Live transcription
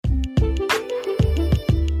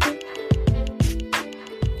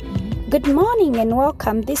Good morning and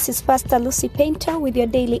welcome. This is Pastor Lucy Painter with your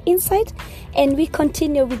daily insight, and we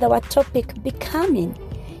continue with our topic, becoming.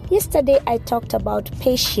 Yesterday I talked about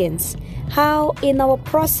patience, how in our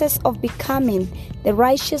process of becoming the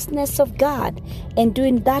righteousness of God and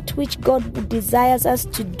doing that which God desires us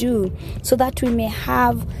to do so that we may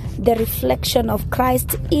have the reflection of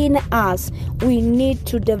Christ in us, we need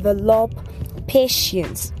to develop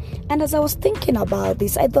patience. And as I was thinking about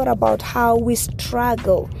this, I thought about how we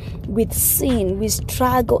struggle with sin. We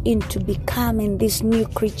struggle into becoming this new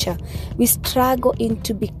creature. We struggle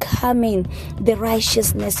into becoming the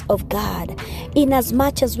righteousness of God. In as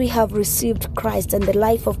much as we have received Christ and the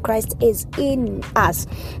life of Christ is in us.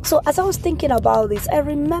 So as I was thinking about this, I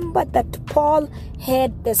remembered that Paul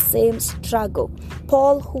had the same struggle.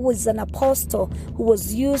 Paul, who was an apostle, who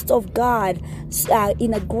was used of God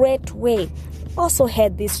in a great way, also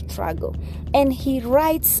had this struggle. And he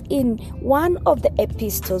writes in one of the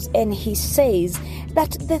epistles, and he says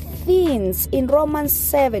that the things in Romans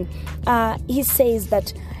 7, he says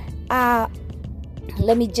that,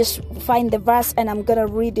 let me just find the verse and I'm going to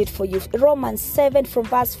read it for you. Romans 7 from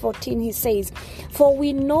verse 14, he says, "For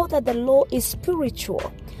we know that the law is spiritual,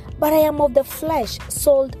 but I am of the flesh,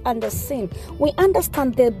 sold under sin." We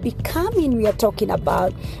understand the becoming we are talking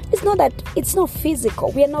about. It's not that it's not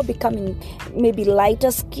physical. We are not becoming maybe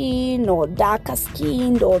lighter skin or darker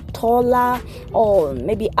skinned or taller or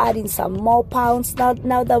maybe adding some more pounds.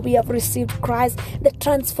 Now that we have received Christ, the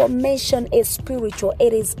transformation is spiritual.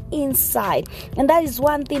 It is inside. And that is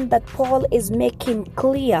one thing that Paul is making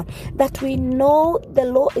clear, that we know the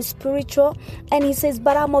law is spiritual. And he says,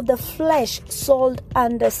 "But I'm of the flesh, sold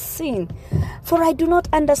under sin. For I do not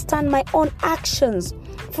understand my own actions.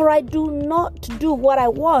 For I do not do what I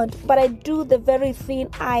want, but I do the very thing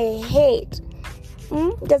I hate."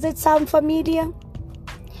 Does it sound familiar?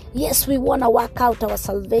 Yes, we want to work out our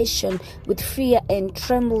salvation with fear and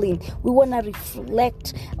trembling. We want to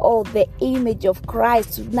reflect the image of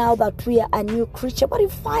Christ now that we are a new creature. But you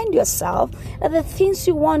find yourself that the things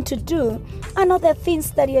you want to do are not the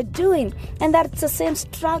things that you're doing. And that's the same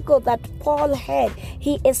struggle that Paul had.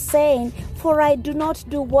 He is saying, "For I do not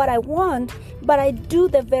do what I want, but I do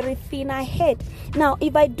the very thing I hate." Now,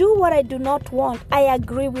 if I do what I do not want, I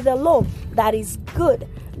agree with the law. That is good.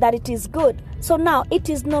 That it is good. So now it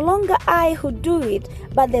is no longer I who do it,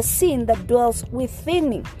 but the sin that dwells within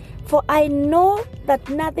me. For I know that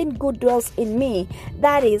nothing good dwells in me,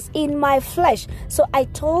 that is, in my flesh. So I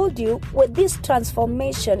told you, with this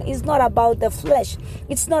transformation is not about the flesh.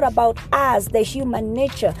 It's not about us, the human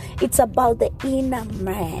nature. It's about the inner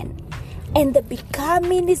man. And the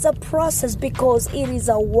becoming is a process because it is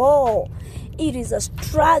a war. It is a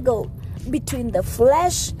struggle between the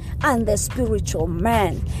flesh and the spiritual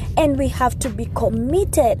man, and we have to be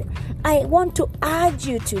committed. I want to urge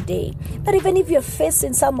you today that even if you're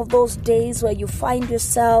facing some of those days where you find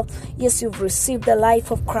yourself, yes, you've received the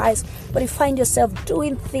life of Christ, but you find yourself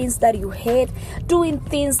doing things that you hate, doing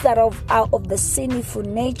things that are of the sinful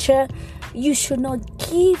nature, you should not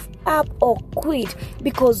give up or quit,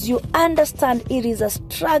 because you understand it is a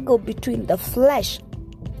struggle between the flesh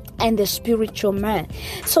and the spiritual man.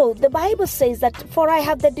 So the Bible says that, "For I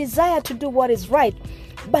have the desire to do what is right,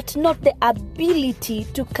 but not the ability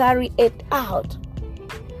to carry it out."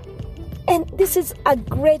 And this is a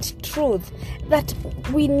great truth that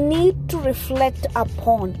we need to reflect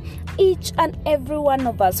upon. Each and every one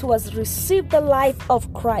of us who has received the life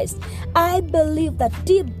of Christ, I believe that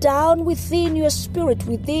deep down within your spirit,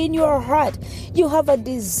 within your heart, you have a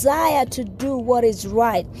desire to do what is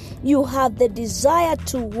right. You have the desire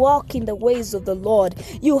to walk in the ways of the Lord.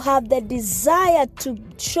 You have the desire to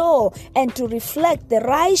show and to reflect the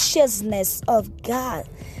righteousness of God.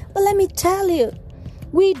 But let me tell you,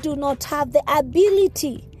 we do not have the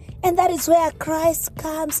ability. And that is where Christ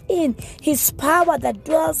comes in, His power that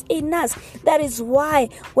dwells in us. That is why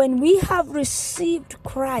when we have received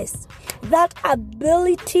Christ, that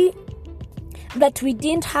ability that we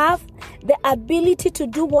didn't have, the ability to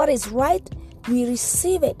do what is right, we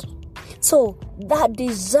receive it. So that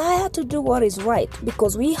desire to do what is right,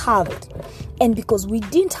 because we have it, and because we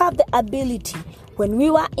didn't have the ability when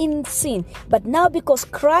we were in sin, but now because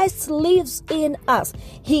Christ lives in us,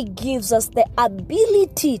 He gives us the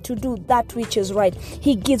ability to do that which is right.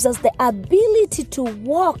 He gives us the ability to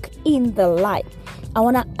walk in the light. I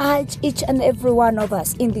want to urge each and every one of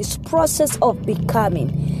us in this process of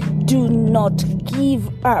becoming, Do not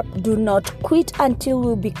give up. Do not quit until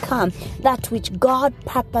we become that which God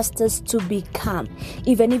purposed us to become.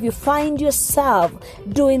 Even if you find yourself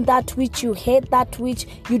doing that which you hate, that which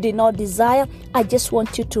you did not desire, I just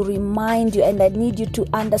want you to remind you, and I need you to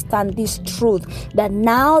understand this truth, that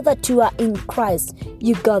now that you are in Christ,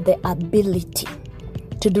 you got the ability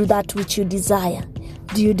to do that which you desire.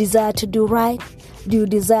 Do you desire to do right? Do you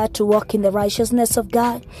desire to walk in the righteousness of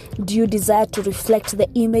God? Do you desire to reflect the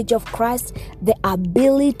image of Christ? The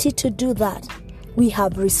ability to do that, we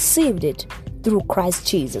have received it through Christ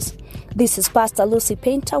Jesus. This is Pastor Lucy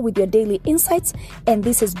Painter with your daily insights, and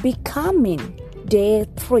this is Becoming Day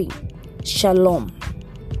 3. Shalom.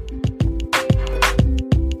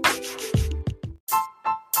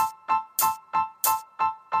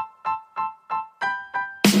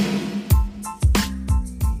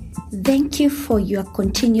 Thank you for your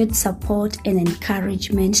continued support and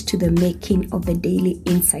encouragement to the making of the Daily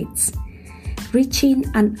Insights, reaching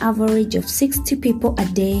an average of 60 people a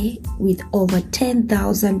day with over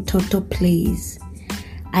 10,000 total plays.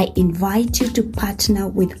 I invite you to partner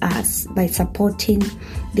with us by supporting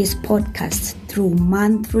this podcast through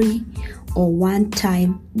monthly or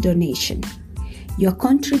one-time donation. Your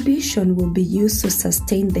contribution will be used to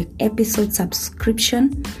sustain the episode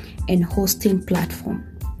subscription and hosting platform.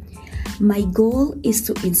 My goal is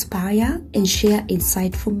to inspire and share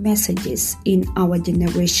insightful messages in our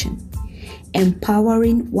generation,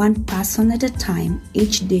 empowering one person at a time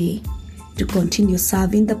each day to continue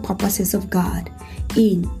serving the purposes of God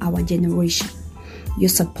in our generation. Your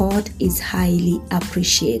support is highly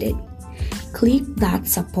appreciated. Click that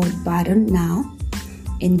support button now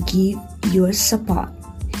and give your support.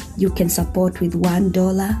 You can support with $1,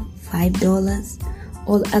 $5,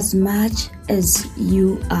 or as much as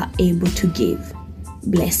you are able to give.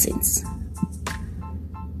 Blessings.